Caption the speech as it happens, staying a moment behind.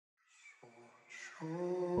Starboy.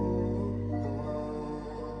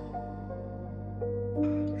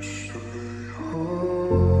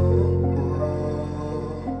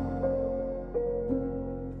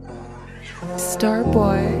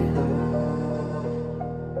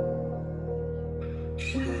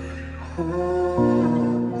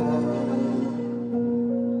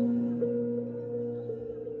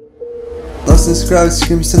 Lost in this crowd,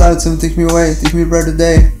 screaming so loud, someone take me away, take me a brighter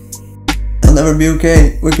day. I'll never be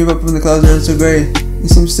okay, waking up when the clouds are so grey. You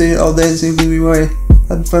seem to stay all day in the same gloomy way.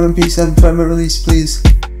 Help me find my peace, help me find my release, please.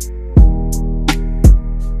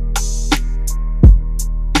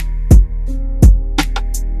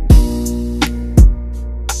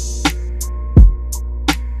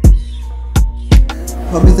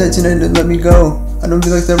 I'll be dead tonight and let me go. I don't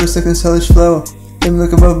feel like ever stuck in this hellish flow. Let me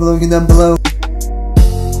look above, looking down below.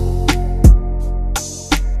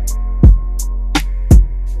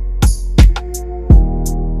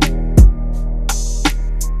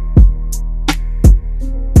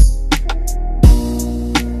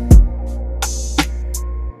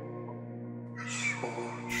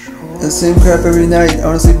 The same crap every night. I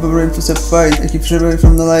wanna sleep over rain for fight. I keep shivering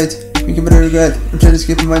from the light. Thinking about a regret. I'm trying to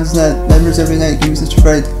escape my mind's net. Nightmares every night give me such a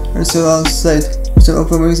fright. I'm still out of sight. So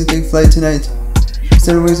open wings and take flight tonight.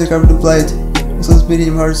 Seven wings are covered in blight. My soul's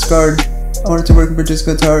medium hard scarred. I wanted to work but just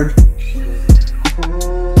got hard.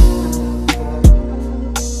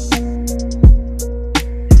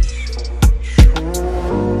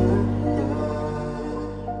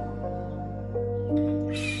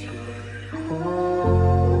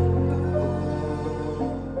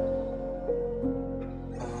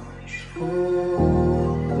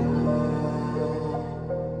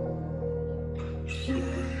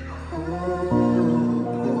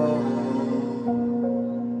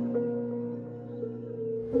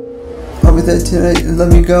 I'll be dead tonight and let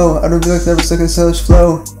me go. I don't feel like never stuck in this hellish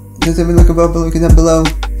flow. Just let me look above but looking down below.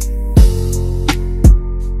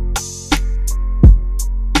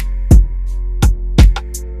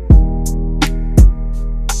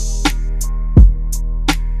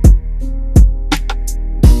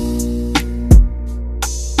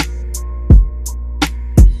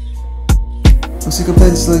 I'm sick of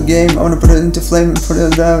playing this little game. I wanna put it into flame and put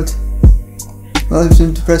it out. My life's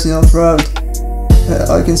been depressing all throughout.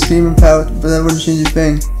 I can scream and pout, but that wouldn't change a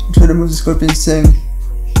thing. I try to move the scorpions sing.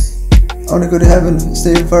 I wanna go to heaven,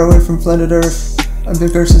 stay far away from planet Earth. I've been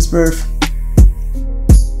cursed since birth.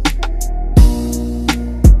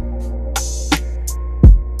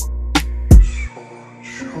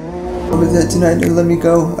 I'll be dead tonight and let me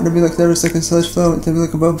go. I don't be like never stuck in slush flow. Let me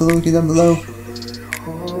look above below, looking down below.